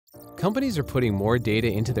Companies are putting more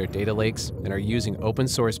data into their data lakes and are using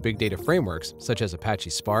open-source big data frameworks such as Apache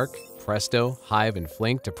Spark, Presto, Hive, and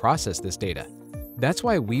Flink to process this data. That's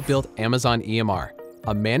why we built Amazon EMR,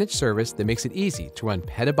 a managed service that makes it easy to run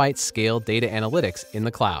petabyte-scale data analytics in the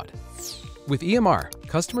cloud. With EMR,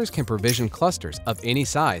 customers can provision clusters of any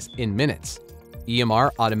size in minutes. EMR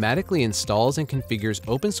automatically installs and configures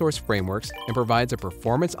open-source frameworks and provides a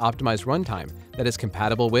performance-optimized runtime that is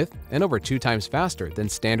compatible with and over 2 times faster than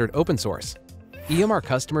standard open source. EMR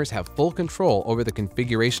customers have full control over the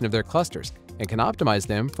configuration of their clusters and can optimize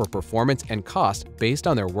them for performance and cost based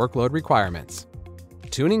on their workload requirements.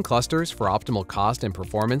 Tuning clusters for optimal cost and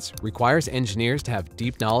performance requires engineers to have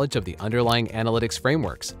deep knowledge of the underlying analytics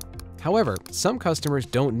frameworks. However, some customers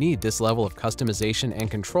don't need this level of customization and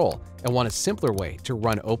control and want a simpler way to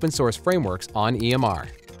run open-source frameworks on EMR.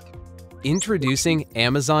 Introducing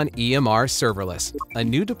Amazon EMR Serverless, a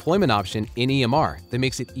new deployment option in EMR that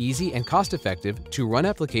makes it easy and cost-effective to run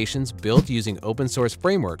applications built using open-source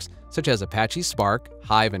frameworks such as Apache Spark,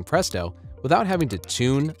 Hive, and Presto without having to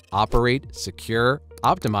tune, operate, secure,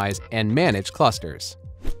 optimize, and manage clusters.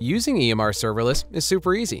 Using EMR Serverless is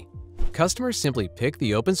super easy. Customers simply pick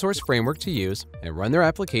the open-source framework to use and run their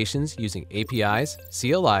applications using APIs,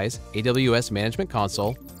 CLIs, AWS Management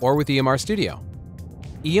Console, or with EMR Studio.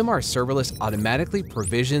 EMR Serverless automatically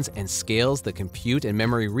provisions and scales the compute and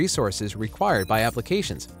memory resources required by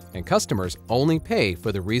applications, and customers only pay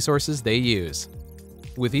for the resources they use.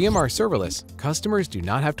 With EMR Serverless, customers do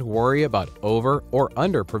not have to worry about over or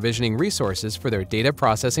under provisioning resources for their data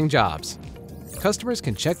processing jobs. Customers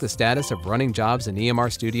can check the status of running jobs in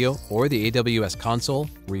EMR Studio or the AWS console,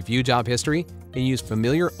 review job history, and use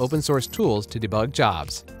familiar open-source tools to debug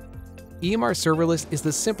jobs. EMR Serverless is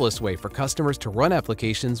the simplest way for customers to run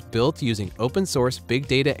applications built using open-source big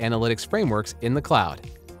data analytics frameworks in the cloud.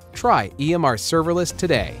 Try EMR Serverless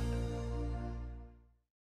today.